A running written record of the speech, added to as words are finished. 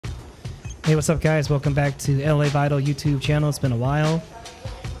Hey, what's up, guys? Welcome back to LA Vital YouTube channel. It's been a while.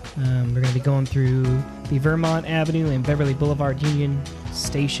 We're going to be going through the Vermont Avenue and Beverly Boulevard Union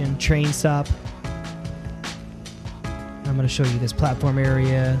Station train stop. I'm going to show you this platform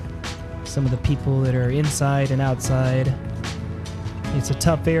area, some of the people that are inside and outside. It's a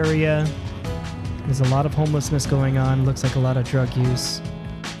tough area. There's a lot of homelessness going on. Looks like a lot of drug use.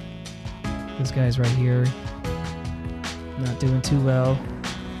 This guy's right here, not doing too well.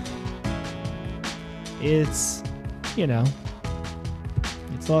 It's, you know,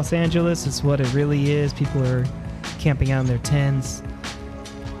 it's Los Angeles. It's what it really is. People are camping out in their tents.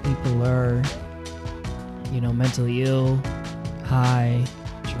 People are, you know, mentally ill, high,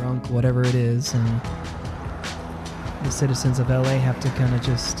 drunk, whatever it is. And the citizens of LA have to kind of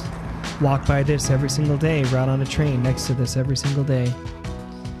just walk by this every single day, ride on a train next to this every single day.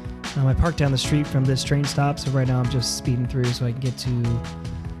 I parked down the street from this train stop, so right now I'm just speeding through so I can get to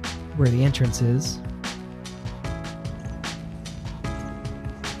where the entrance is.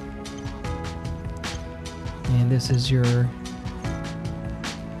 And this is your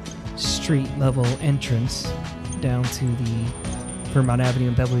street level entrance down to the Vermont Avenue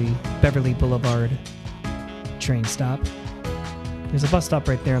and Beverly Boulevard train stop. There's a bus stop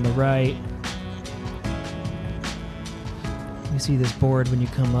right there on the right. You see this board when you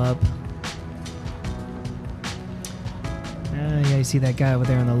come up. Yeah, you see that guy over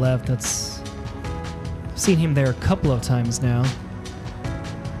there on the left. I've seen him there a couple of times now.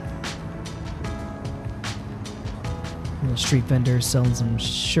 Little street vendors selling some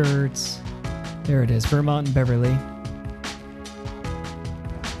shirts. There it is, Vermont and Beverly.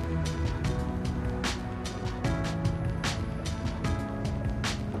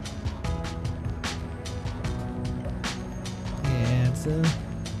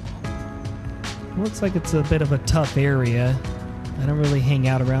 Looks like it's a bit of a tough area. I don't really hang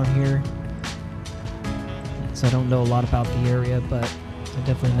out around here, so I don't know a lot about the area, but I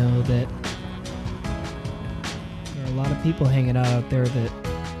definitely know that there are a lot of people hanging out there that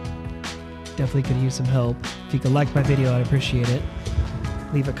definitely could use some help. If you could like my video, I'd appreciate it.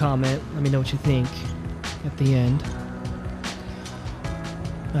 Leave a comment. Let me know what you think at the end.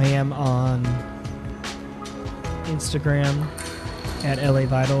 I am on Instagram at LA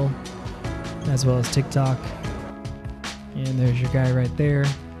Vital, as well as TikTok. And there's your guy right there,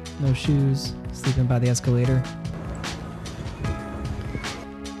 no shoes, sleeping by the escalator.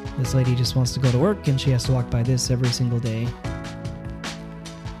 This lady just wants to go to work and she has to walk by this every single day.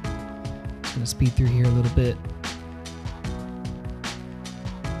 I'm gonna speed through here a little bit.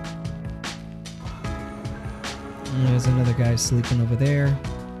 And there's another guy sleeping over there.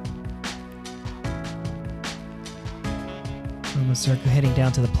 I'm gonna start heading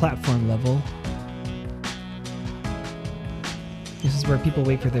down to the platform level. This is where people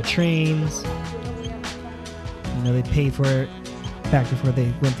wait for their trains. You know, they paid for it back before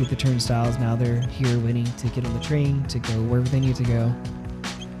they went through the turnstiles. Now they're here waiting to get on the train to go wherever they need to go.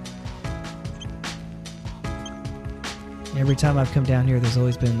 Every time I've come down here, there's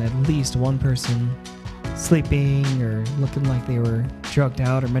always been at least one person sleeping or looking like they were drugged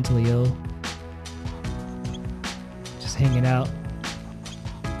out or mentally ill. Just hanging out.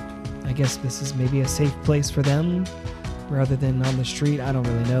 I guess this is maybe a safe place for them rather than on the street. I don't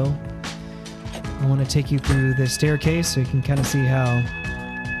really know. I want to take you through this staircase so you can kind of see how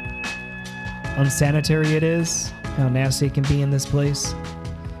unsanitary it is, how nasty it can be in this place.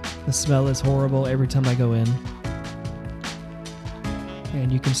 The smell is horrible every time I go in.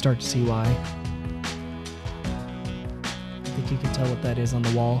 And you can start to see why. I think you can tell what that is on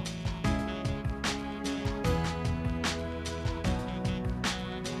the wall.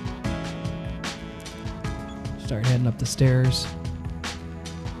 Start heading up the stairs.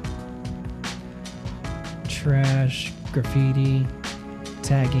 Trash, graffiti,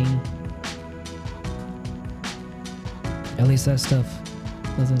 tagging. At least that stuff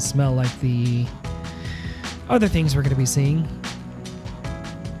doesn't smell like the other things we're going to be seeing.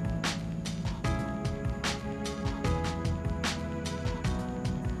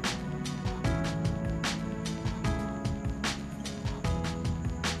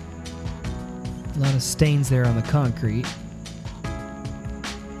 A lot of stains there on the concrete.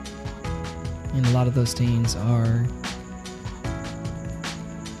 And a lot of those stains are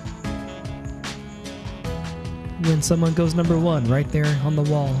when someone goes number one, right there on the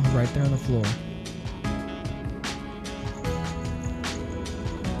wall, right there on the floor.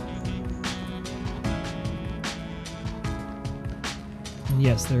 And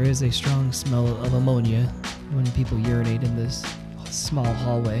yes, there is a strong smell of ammonia when people urinate in this small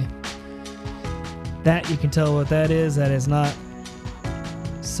hallway. That, you can tell what that is. That is not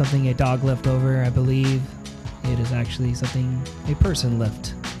something a dog left over, I believe. It is actually something a person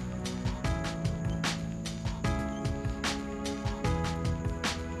left.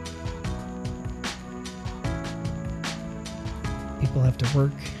 People have to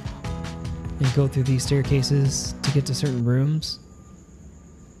work and go through these staircases to get to certain rooms.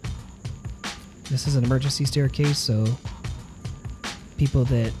 This is an emergency staircase, so people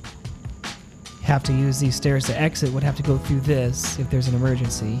that have to use these stairs to exit would have to go through this if there's an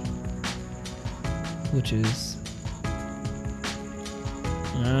emergency, which is,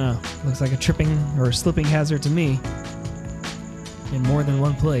 I don't know, looks like a tripping or a slipping hazard to me in more than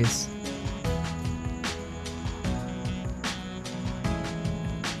one place.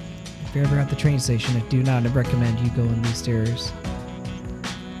 If you're ever at the train station, I do not recommend you go in these stairs.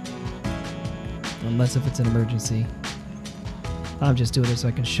 Unless if it's an emergency. I'm just doing it so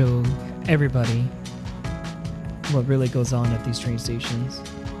I can show everybody what really goes on at these train stations.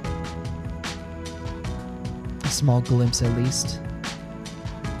 A small glimpse at least.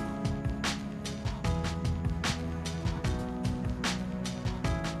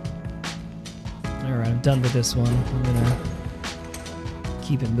 Alright, I'm done with this one. I'm gonna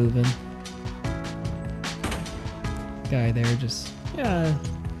keep it moving. Guy there just, yeah,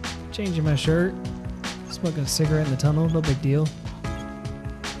 changing my shirt. Smoking a cigarette in the tunnel, no big deal.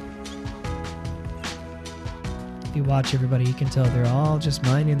 If you watch everybody, you can tell they're all just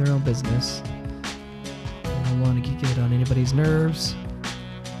minding their own business. They don't want to get on anybody's nerves.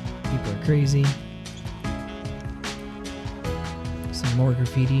 People are crazy. Some more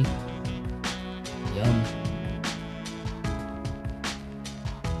graffiti. Yum.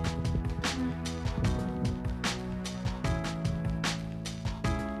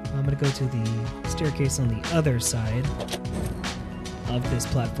 I'm going to go to the staircase on the other side of this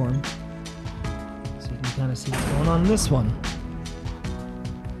platform so you can kind of see what's going on in this one.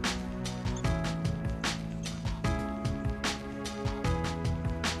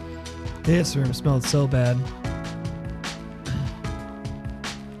 This room smelled so bad.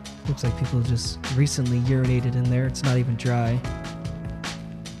 Looks like people just recently urinated in there. It's not even dry.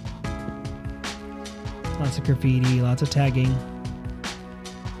 Lots of graffiti, lots of tagging.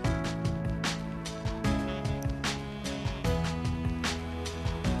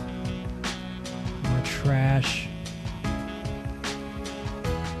 Trash.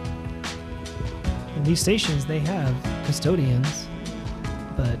 And these stations, they have custodians,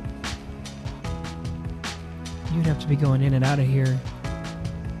 but you'd have to be going in and out of here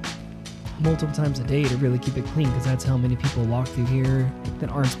multiple times a day to really keep it clean, because that's how many people walk through here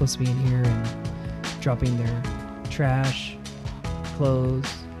that aren't supposed to be in here and dropping their trash,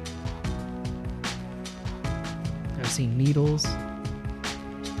 clothes. I've seen needles.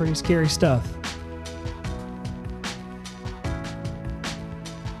 It's pretty scary stuff.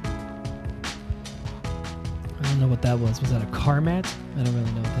 I don't know what that was. Was that a car mat? I don't really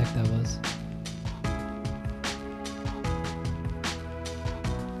know what the heck that was.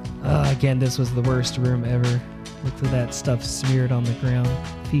 Again, this was the worst room ever. Look at that stuff smeared on the ground.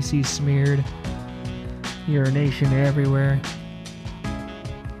 Feces smeared. Urination everywhere.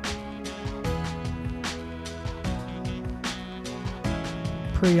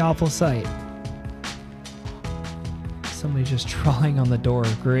 Pretty awful sight. Somebody just drawing on the door.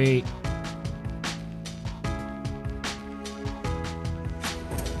 Great.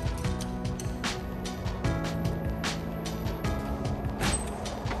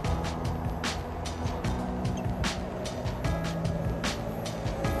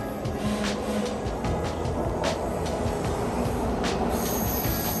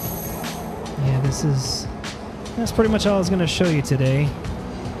 That's pretty much all I was going to show you today.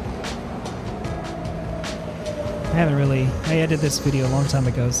 I edited this video a long time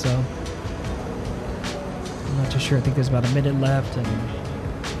ago, so I'm not too sure. I think there's about a minute left, and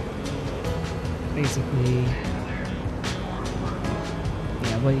basically,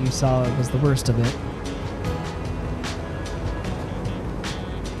 yeah, what you saw was the worst of it.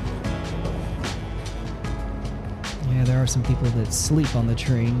 Yeah, there are some people that sleep on the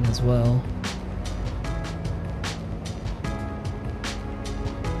train as well.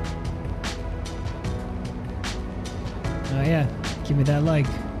 Oh yeah, give me that like.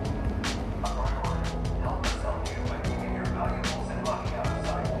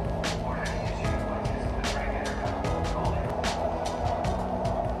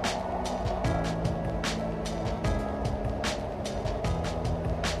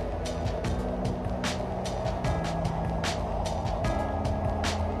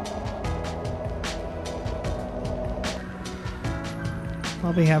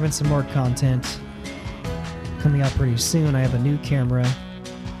 I'll be having some more content coming out pretty soon. I have a new camera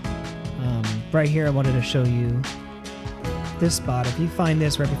Right here, I wanted to show you this spot. If you find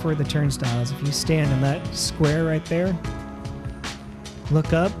this right before the turnstiles, if you stand in that square right there,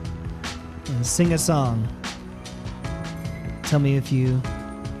 look up and sing a song. Tell me if you've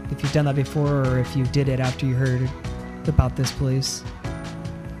done that before or if you did it after you heard about this place.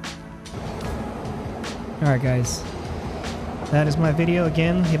 Alright guys, that is my video.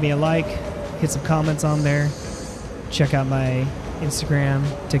 Again, give me a like, hit some comments on there. Check out my Instagram,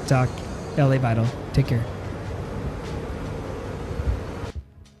 TikTok, LA Vital. Take care.